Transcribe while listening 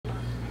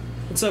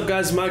What's up,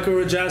 guys? Michael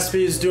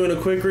Rajaspy is doing a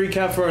quick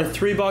recap for our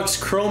 3-box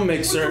Chrome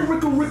Mixer.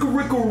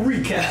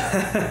 Recap.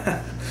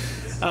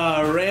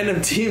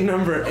 Random team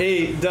number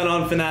 8 done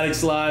on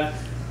Fanatics Live.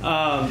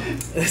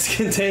 This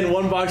contained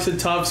 1 box of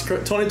Topps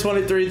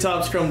 2023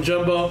 Topps Chrome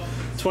Jumbo,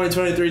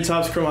 2023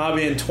 Topps Chrome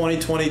Hobby, and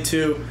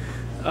 2022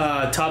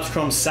 Topps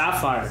Chrome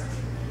Sapphire.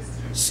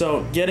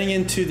 So getting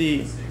into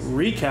the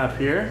recap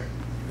here,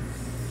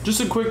 just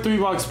a quick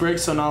 3-box break,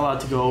 so not a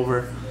lot to go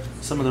over.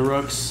 Some of the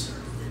rooks.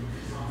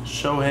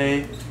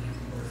 Shohei,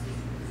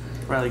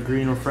 Riley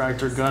Green,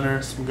 Refractor,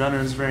 Gunner, some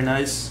Gunners, very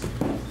nice.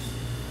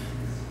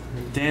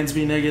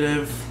 Dansby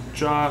negative,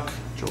 Jock,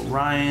 Joe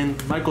Ryan,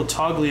 Michael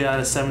Toglia out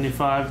of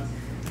 75.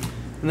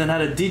 And then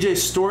had a DJ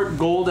Stort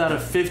gold out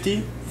of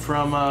 50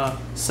 from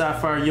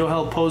Sapphire,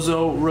 Yohel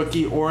Pozo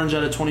rookie orange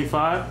out of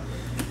 25,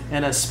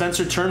 and a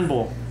Spencer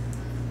Turnbull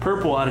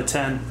purple out of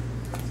 10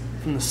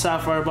 from the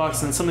Sapphire box.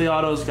 And then some of the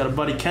autos got a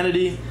Buddy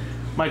Kennedy,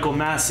 Michael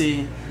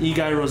Massey,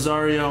 Eguy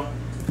Rosario,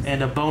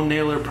 and a Bone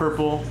Nailer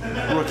purple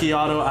rookie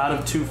auto out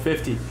of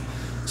 250.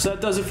 So that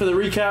does it for the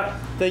recap.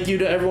 Thank you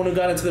to everyone who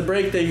got into the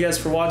break. Thank you guys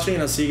for watching,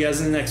 and I'll see you guys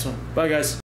in the next one. Bye, guys.